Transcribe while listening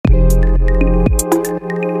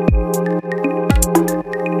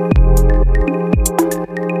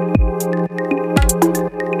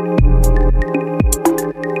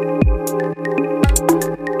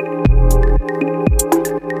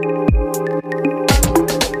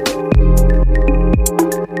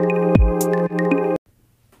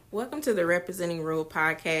to the Representing Rural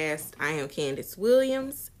podcast. I am Candace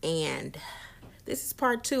Williams, and this is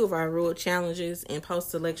part 2 of our Rural Challenges and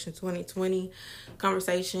Post-Election 2020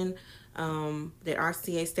 conversation that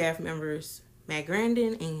RCA staff members Matt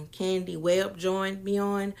Grandin and Candy Webb joined me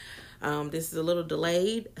on. This is a little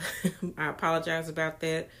delayed. I apologize about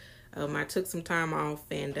that. I took some time off,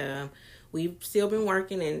 and we've still been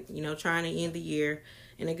working and, trying to end the year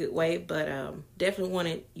in a good way, but definitely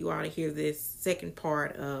wanted you all to hear this second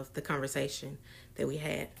part of the conversation that we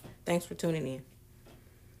had. Thanks for tuning in.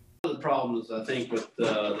 One of the problems, I think, with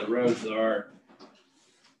the roads are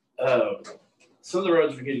some of the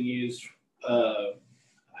roads are getting used how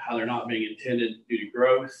they're not being intended due to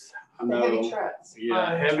growth. I know, heavy trucks.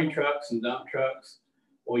 Yeah, heavy trucks and dump trucks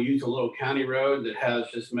will use a little county road that has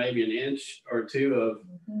just maybe an inch or two of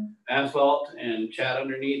asphalt and chat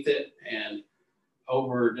underneath it, and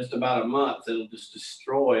over just about a month, it'll just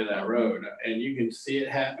destroy that road. And you can see it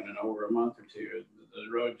happen in over a month or two.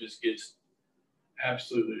 The road just gets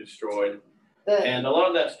absolutely destroyed. And a lot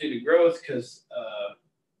of that's due to growth because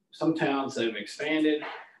some towns have expanded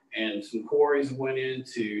and some quarries went in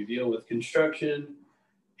to deal with construction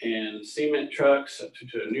and cement trucks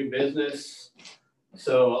to a new business.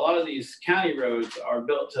 So a lot of these county roads are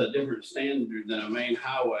built to a different standard than a main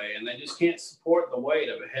highway, and they just can't support the weight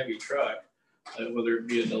of a heavy truck, whether it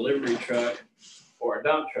be a delivery truck or a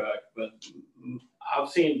dump truck. But I've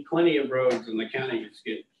seen plenty of roads in the county just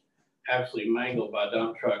get absolutely mangled by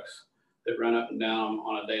dump trucks that run up and down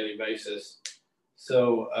on a daily basis.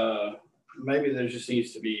 So maybe there just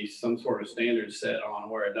needs to be some sort of standard set on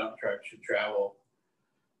where a dump truck should travel.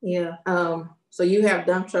 Yeah. So you have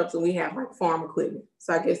dump trucks and we have like farm equipment.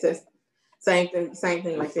 So I guess that's same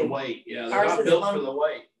thing like the that. Weight. Yeah, they're not built for the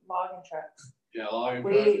weight. Logging trucks. Yeah, logging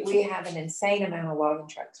trucks. We have an insane amount of logging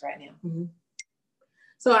trucks right now. Mm-hmm.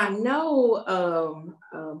 So I know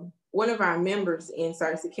one of our members in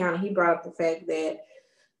Searcy County, he brought up the fact that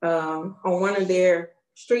on one of their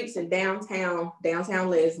streets in downtown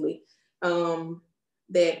Leslie,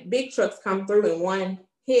 that big trucks come through and one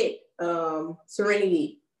hit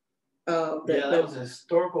Serenity. That was a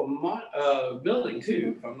historical building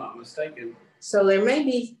too, if I'm not mistaken. So there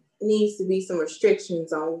needs to be some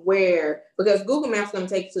restrictions on where, because Google Maps is going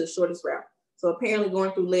to take you to the shortest route. So apparently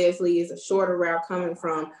going through Leslie is a shorter route coming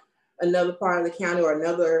from another part of the county or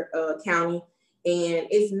another county, and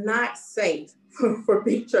it's not safe for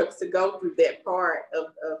big trucks to go through that part of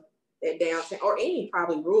that downtown or any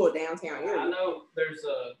probably rural downtown area. I know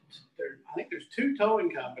I think there's 2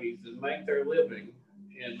 towing companies that make their living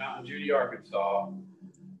in Mountain Judy, Arkansas.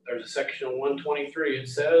 There's a section of 123. It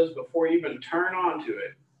says before you even turn onto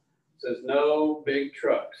it, says no big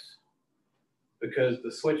trucks because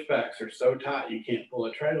the switchbacks are so tight you can't pull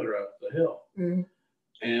a trailer up the hill.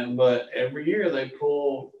 Mm-hmm. But every year they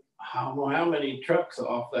pull how many trucks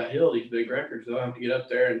off that hill, these big records. They'll have to get up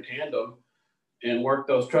there in tandem and work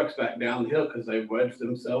those trucks back down the hill because they've wedged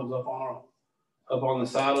themselves up on the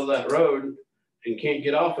side of that road and can't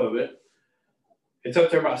get off of it. It's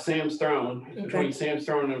up there by Sam's Throne. It's between Sam's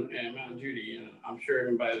Throne and Mountain Judy. And I'm sure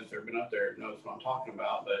everybody that's ever been up there knows what I'm talking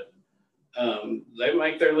about. But they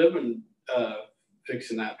make their living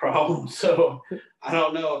fixing that problem. So I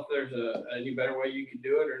don't know if there's any better way you can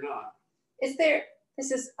do it or not.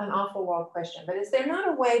 This is an awful wild question, but is there not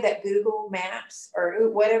a way that Google Maps or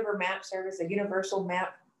whatever map service, a universal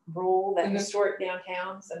map rule that historic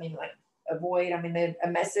downtowns, avoid, a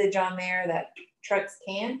message on there that trucks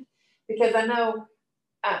can? Because I know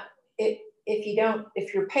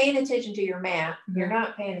if you're paying attention to your map, you're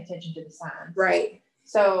not paying attention to the signs. Right.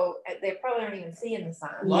 So they probably aren't even seeing the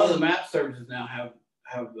signs. A lot of the map services now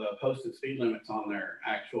have the posted speed limits on their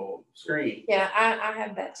actual screen. Yeah, I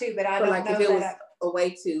have that too, but I don't know if it was a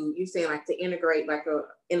way to, you're saying like to integrate like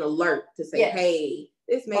an alert to say, hey,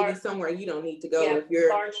 this may be somewhere you don't need to go if you're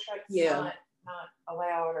large trucks not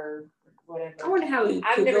allowed or whatever. I wonder how you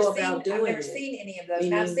could go about doing it. I've never seen any of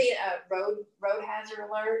those. I've seen a road hazard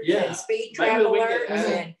alert and speed maybe trap we alert.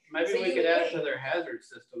 Maybe we could add it to their hazard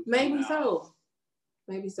system. Maybe so.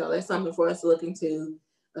 That's something for us to look into.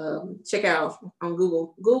 Check out on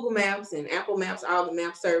Google Maps and Apple Maps, all the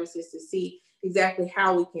map services to see exactly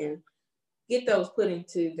how we can get those put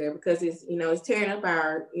into there, because it's it's tearing up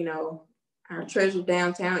our treasured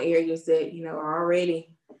downtown areas that are already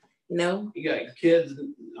you got kids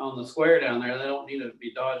on the square down there. They don't need to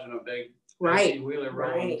be dodging a big wheeler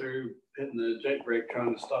rolling through, hitting the jake brake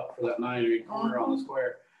trying to stop for that 90-degree corner on the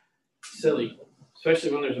square. Silly.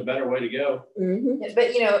 Especially when there's a better way to go. Mm-hmm. But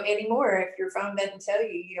anymore, if your phone doesn't tell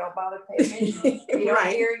you, you don't bother paying attention. You don't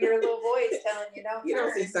hear your little voice telling you don't. You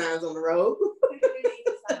don't see signs on the road.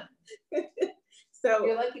 So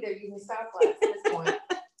you're lucky they're using stoplights at this point.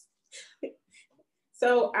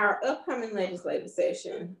 So our upcoming legislative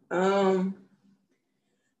session,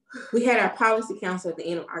 we had our policy council at the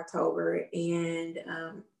end of October, and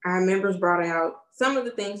our members brought out some of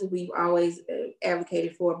the things that we've always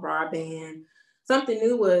advocated for: broadband. Something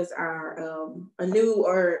new was our a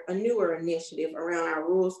newer initiative around our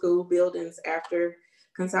rural school buildings. After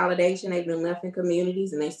consolidation, they've been left in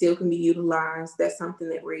communities and they still can be utilized. That's something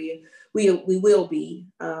that we will be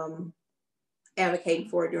advocating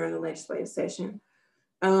for during the legislative session.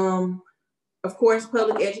 Of course,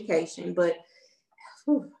 public education, but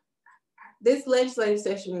this legislative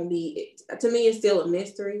session will be, to me, it's still a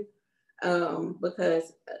mystery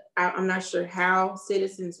because I'm not sure how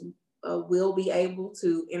citizens will be able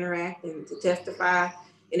to interact and to testify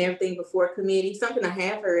and everything before committee. Something I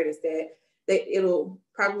have heard is that it'll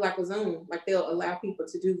probably like a Zoom, like they'll allow people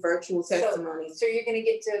to do virtual testimonies. So you're going to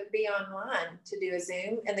get to be online to do a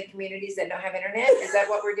Zoom in the communities that don't have internet? Is that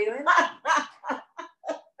what we're doing?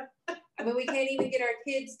 I mean, we can't even get our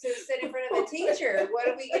kids to sit in front of a teacher. What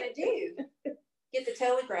are we going to do? Get the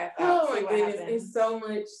telegraph out. Oh my goodness, there's so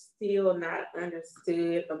much still not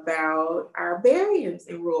understood about our barriers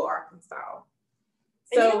in rural Arkansas.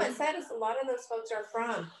 And you know what's sad is a lot of those folks are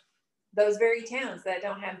from those very towns that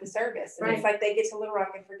don't have the service. And It's like they get to Little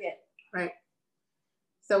Rock and forget. Right.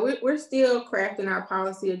 So we're still crafting our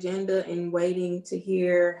policy agenda and waiting to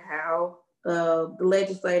hear how the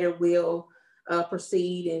legislator will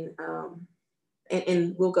proceed,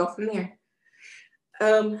 and we'll go from there.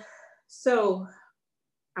 So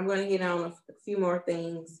I'm going to get on a few more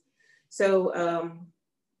things. So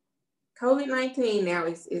COVID-19 now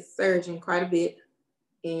is surging quite a bit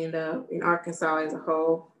in Arkansas as a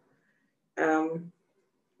whole. On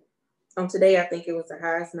today, I think it was the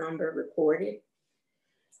highest number reported.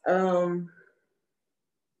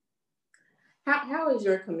 How is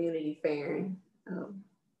your community faring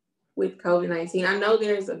with COVID-19? I know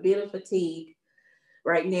there's a bit of fatigue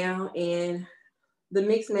right now, and the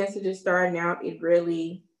mixed messages starting out, it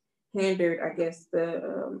really hindered, I guess,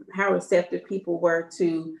 the how receptive people were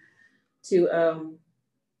to the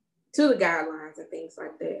guidelines and things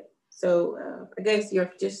like that. So I guess your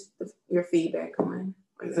feedback on.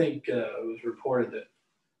 I think it was reported that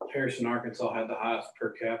Harrison, Arkansas had the highest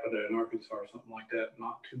per capita in Arkansas or something like that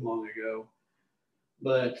not too long ago.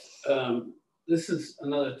 But this is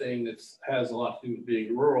another thing that has a lot to do with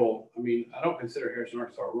being rural. I mean, I don't consider Harrison,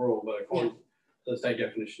 Arkansas rural, but according to the state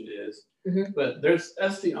definition it is. Mm-hmm. But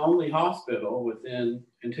that's the only hospital within,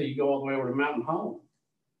 until you go all the way over to Mountain Home,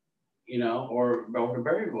 or over to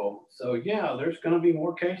Berryville. So yeah, there's going to be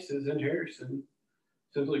more cases in Harrison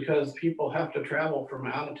simply because people have to travel from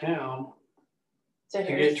out of town to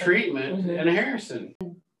get treatment in Harrison.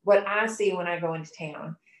 What I see when I go into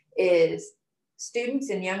town is students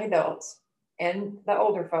and young adults and the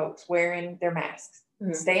older folks wearing their masks,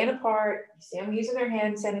 staying apart. You see them using their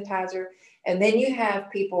hand sanitizer. And then you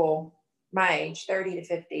have people my age, 30 to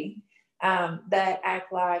 50, that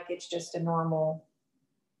act like it's just a normal,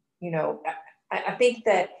 I think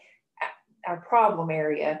that our problem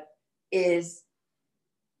area is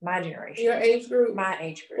my generation. Your age group? My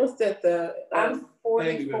age group. What's that? I'm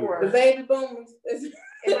 44. The baby boomers. Am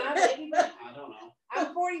I a baby boomer? I don't know.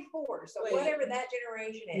 I'm 44. So whatever that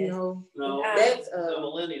generation is. No, that's a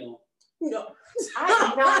millennial. No,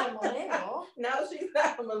 I'm not a millennial. No, she's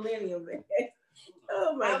not a millennial, man.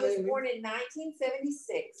 Oh my goodness. I was born in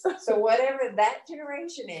 1976. So whatever that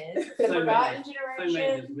generation is, the forgotten generation.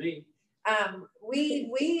 Same age as me.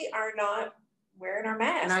 We are not wearing our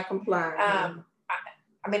masks. And I comply.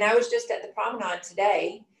 I mean, I was just at the promenade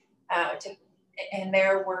today, and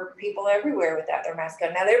there were people everywhere without their mask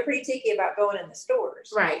on. Now they're pretty ticky about going in the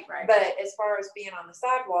stores, right. But as far as being on the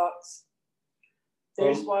sidewalks,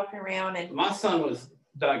 they're just walking around. And my son was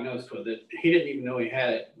diagnosed with it. He didn't even know he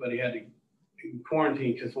had it, but he had to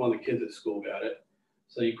quarantine because one of the kids at school got it.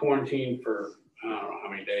 So he quarantined for I don't know how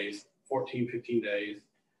many days, 14, 15 days,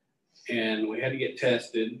 and we had to get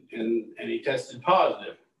tested, and he tested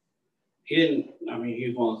positive. He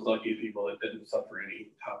was one of those lucky people that didn't suffer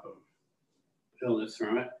any type of illness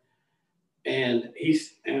from it. And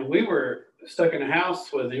we were stuck in a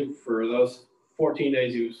house with him for those 14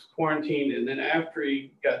 days he was quarantined. And then after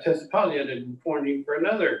he got tested positive, he had to quarantine for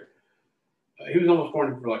another. He was almost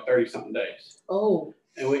quarantined for like 30 something days. Oh.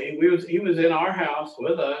 And he was in our house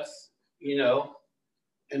with us,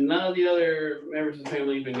 and none of the other members of the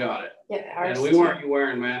family even got it. Yeah, and we weren't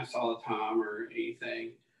wearing masks all the time or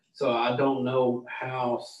anything. So I don't know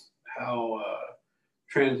how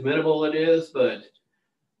transmittable it is, but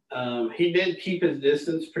He did keep his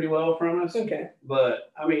distance pretty well from us. Okay.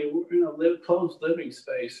 But I mean, closed living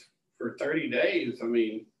space for 30 days. I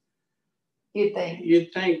mean, You'd think.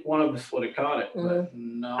 You'd think one of us would have caught it, but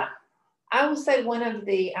no. I will say one of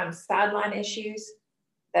the sideline issues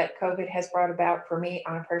that COVID has brought about for me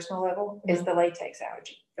on a personal level is the latex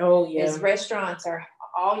allergy. Oh, yeah. Is restaurants are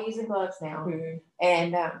all using gloves now,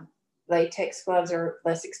 and latex gloves are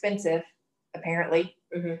less expensive, apparently.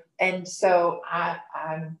 And so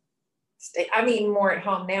I'm eating more at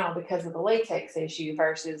home now because of the latex issue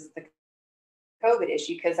versus the COVID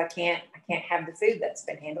issue, because I can't have the food that's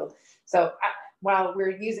been handled. So while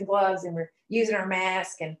we're using gloves and we're using our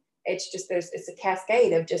mask, and it's just it's a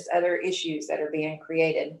cascade of just other issues that are being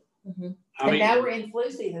created. And now we're in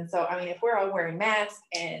flu season, so I mean, if we're all wearing masks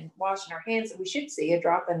and washing our hands, we should see a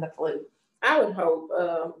drop in the flu. I would hope,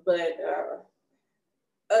 but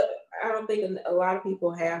I don't think a lot of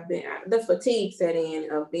people have been. The fatigue set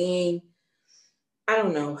in of being, I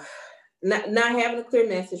don't know, not having a clear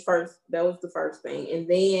message first. That was the first thing, and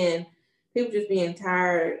then people just being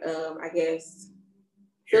tired of, I guess,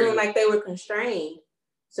 feeling like they were constrained.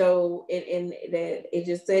 So it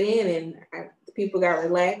just set in, and people got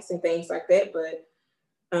relaxed and things like that. But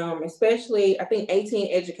especially, I think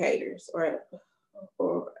 18 educators or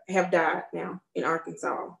have died now in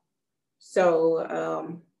Arkansas.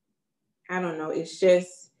 So I don't know. It's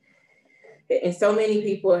just, and so many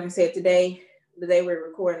people, like I said today, the day we're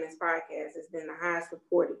recording this podcast, has been the highest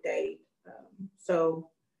reported day. So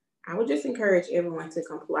I would just encourage everyone to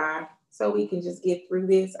comply so we can just get through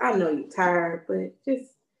this. I know you're tired, but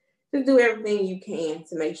just do everything you can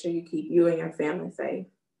to make sure you keep you and your family safe.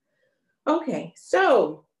 Okay,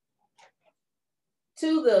 so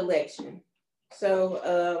to the election.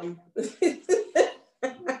 So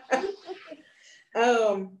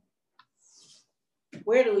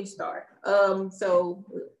where do we start? So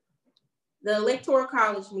the Electoral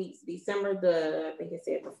College meets December the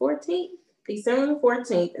 14th, December the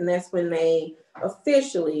 14th, and that's when they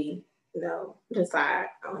officially, decide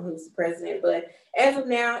on who's the president. But as of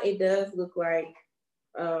now, it does look like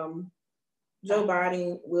Joe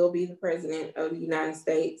Biden will be the president of the United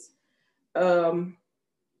States. I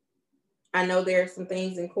know there are some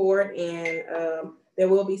things in court, and there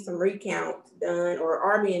will be some recounts done or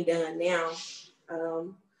are being done now.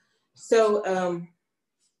 So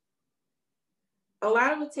a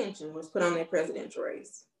lot of attention was put on that presidential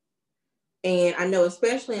race. And I know,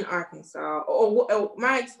 especially in Arkansas, or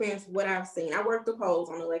my experience, what I've seen, I worked the polls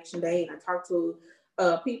on election day, and I talked to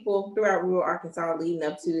people throughout rural Arkansas leading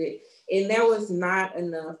up to it. And there was not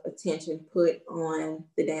enough attention put on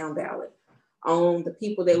the down ballot, on the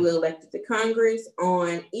people that we elected to Congress,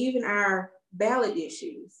 on even our ballot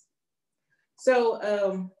issues.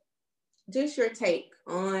 So just your take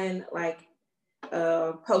on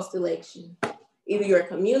post-election, either your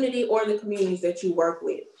community or the communities that you work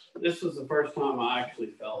with. This was the first time I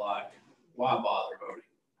actually felt like, why bother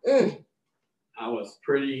voting? I was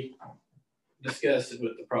pretty disgusted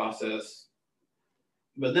with the process.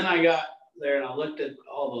 But then I got there and I looked at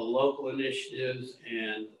all the local initiatives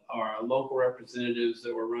and our local representatives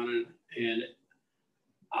that were running, and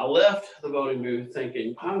I left the voting booth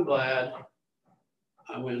thinking, I'm glad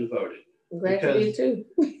I went and voted. I'm glad you did too.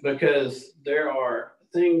 Because there are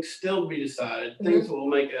things still to be decided, things that will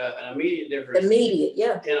make an immediate difference.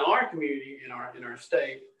 In our community, in our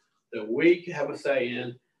state, that we have a say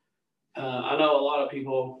in. I know a lot of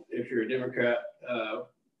people, if you're a Democrat,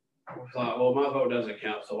 thought, well, my vote doesn't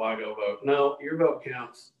count, so why go vote? No, your vote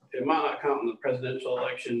counts. It might not count in the presidential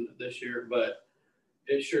election this year, but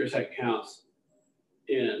it sure as heck counts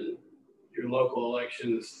in your local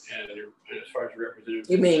elections and as far as your representatives.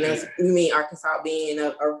 You mean Arkansas being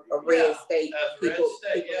a red state? A red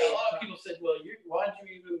state. Yeah, a lot of people said, well, why'd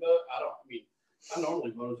you even vote? I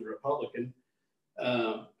normally vote as a Republican,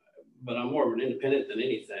 but I'm more of an independent than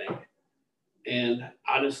anything. And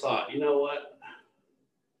I just thought, you know what?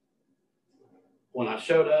 When I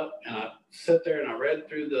showed up and I sat there and I read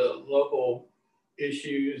through the local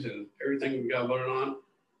issues and everything we got voted on,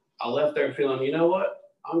 I left there feeling, you know what?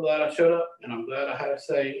 I'm glad I showed up, and I'm glad I had a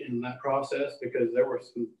say in that process, because there were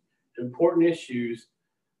some important issues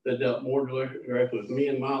that dealt more directly with me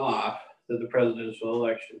and my life than the presidential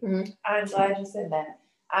election. I'm glad you said that.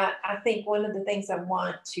 I think one of the things I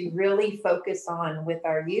want to really focus on with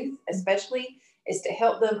our youth, especially, is to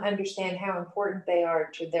help them understand how important they are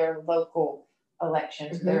to their local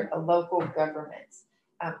elections, their local governments.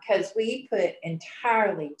 Because we put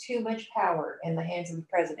entirely too much power in the hands of the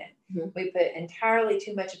president. We put entirely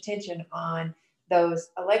too much attention on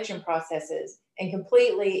those election processes and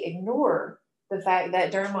completely ignore the fact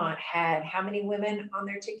that Dermont had how many women on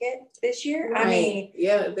their ticket this year? Right. I mean,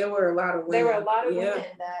 yeah, there were a lot of women. there were a lot of yeah. women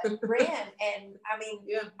that ran, and I mean,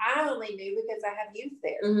 Yeah. I only knew because I have youth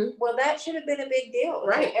there. Mhm. Well, that should have been a big deal.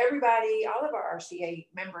 Right. Everybody, all of our RCA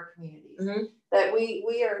member communities, Mhm. that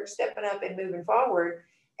we are stepping up and moving forward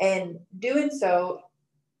and doing so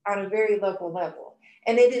on a very local level.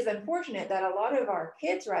 And it is unfortunate that a lot of our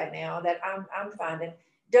kids right now that I'm finding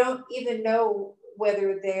don't even know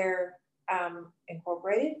whether they're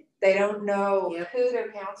incorporated. They don't know Yep. who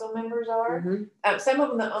their council members are. Mhm. Some of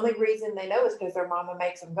them, the only reason they know is because their mama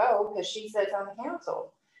makes them go because she sits on the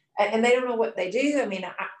council, and they don't know what they do. I mean,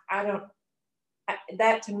 I don't.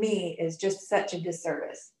 That to me is just such a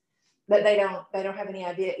disservice that they don't have any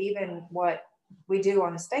idea even what we do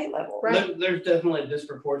on a state level. Right. There's definitely a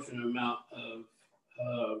disproportionate amount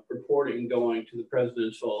of reporting going to the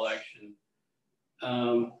presidential election.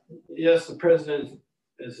 Yes, the president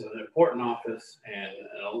is an important office and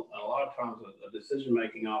a lot of times a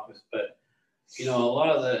decision-making office, but you know, a lot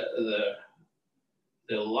of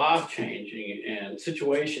the life-changing and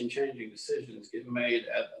situation-changing decisions get made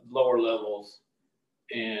at lower levels,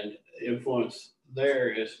 and influence there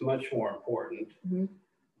is much more important,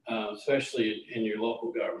 especially in your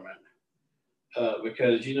local government.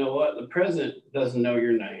 Because you know what, the president doesn't know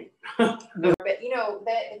your name. But you know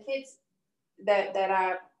that the kids that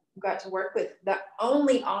I got to work with, the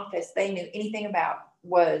only office they knew anything about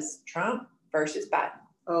was Trump versus Biden.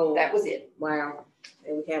 Oh, that was it. Wow.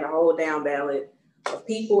 And we had a whole down ballot of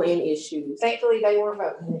people and issues. Thankfully, they were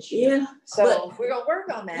voting this year. Yeah. So we're gonna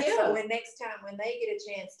work on that. Yeah. So next time when they get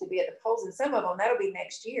a chance to be at the polls, and some of them that'll be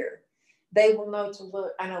next year, they will know to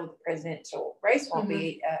look. I know the presidential race won't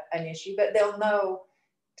be an issue, but they'll know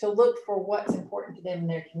to look for what's important to them in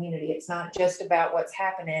their community. It's not just about what's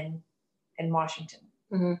happening in Washington.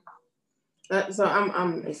 So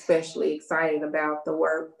I'm especially excited about the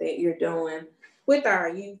work that you're doing with our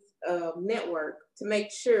youth network to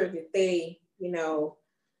make sure that they, you know,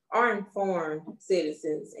 are informed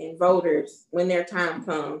citizens and voters when their time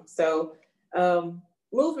comes. So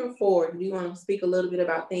moving forward, do you want to speak a little bit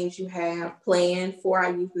about things you have planned for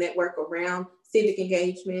our youth network around civic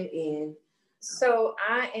engagement? And so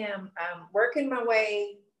I am working my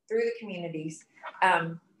way through the communities.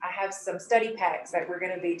 I have some study packs that we're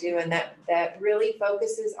going to be doing that really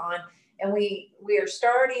focuses on, and we are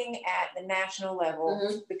starting at the national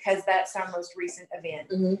level because that's our most recent event,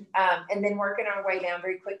 and then working our way down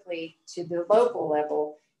very quickly to the local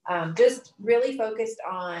level, just really focused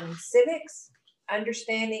on civics,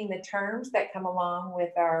 understanding the terms that come along with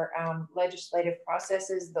our legislative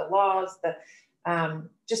processes, the laws, the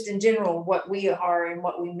just in general what we are and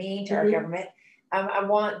what we mean to our government. I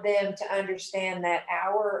want them to understand that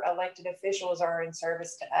our elected officials are in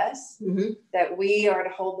service to us, that we are to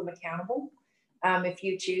hold them accountable. If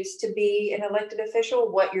you choose to be an elected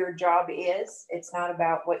official, what your job is, it's not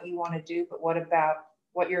about what you want to do, but what about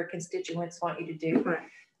what your constituents want you to do.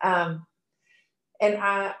 Right. And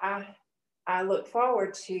I look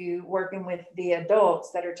forward to working with the adults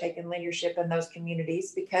that are taking leadership in those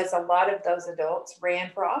communities, because a lot of those adults ran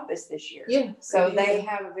for office this year. Yeah. So they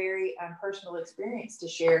have a very personal experience to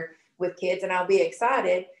share with kids. And I'll be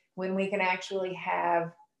excited when we can actually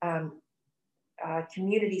have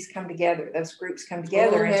communities come together, those groups come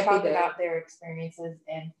together and talk about their experiences.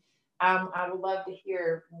 And I would love to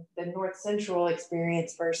hear the North Central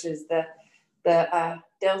experience versus the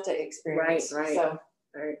Delta experience. Right. So,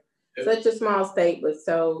 right. Such a small state, but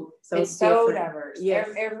so it's so diverse. Yes.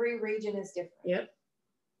 Every region is different. Yep.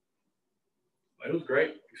 It was a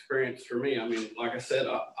great experience for me. I mean, like I said,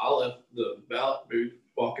 I left the ballot booth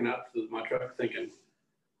walking out to my truck thinking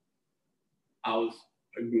I was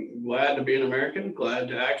glad to be an American, glad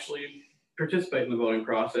to actually participate in the voting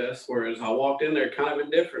process. Whereas I walked in there kind of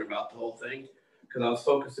indifferent about the whole thing because I was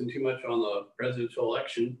focusing too much on the presidential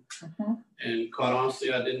election. And quite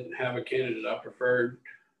honestly, I didn't have a candidate I preferred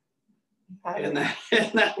in that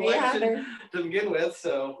election to begin with.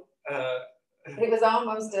 So it was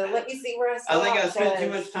almost a let me see where I stand. I think I spent too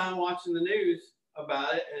much time watching the news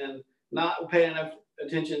about it and not paying enough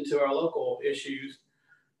attention to our local issues.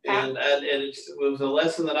 And it was a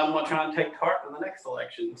lesson that I'm trying to take to heart in the next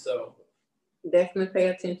election. So definitely pay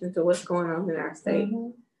attention to what's going on in our state.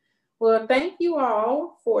 Well, thank you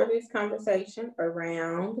all for this conversation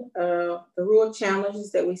around the rural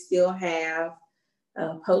challenges that we still have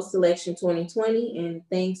post-election 2020 and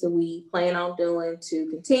things that we plan on doing to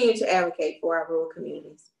continue to advocate for our rural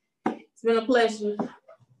communities. It's been a pleasure.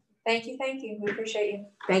 Thank you. We appreciate you.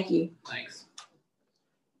 Thank you. Thanks.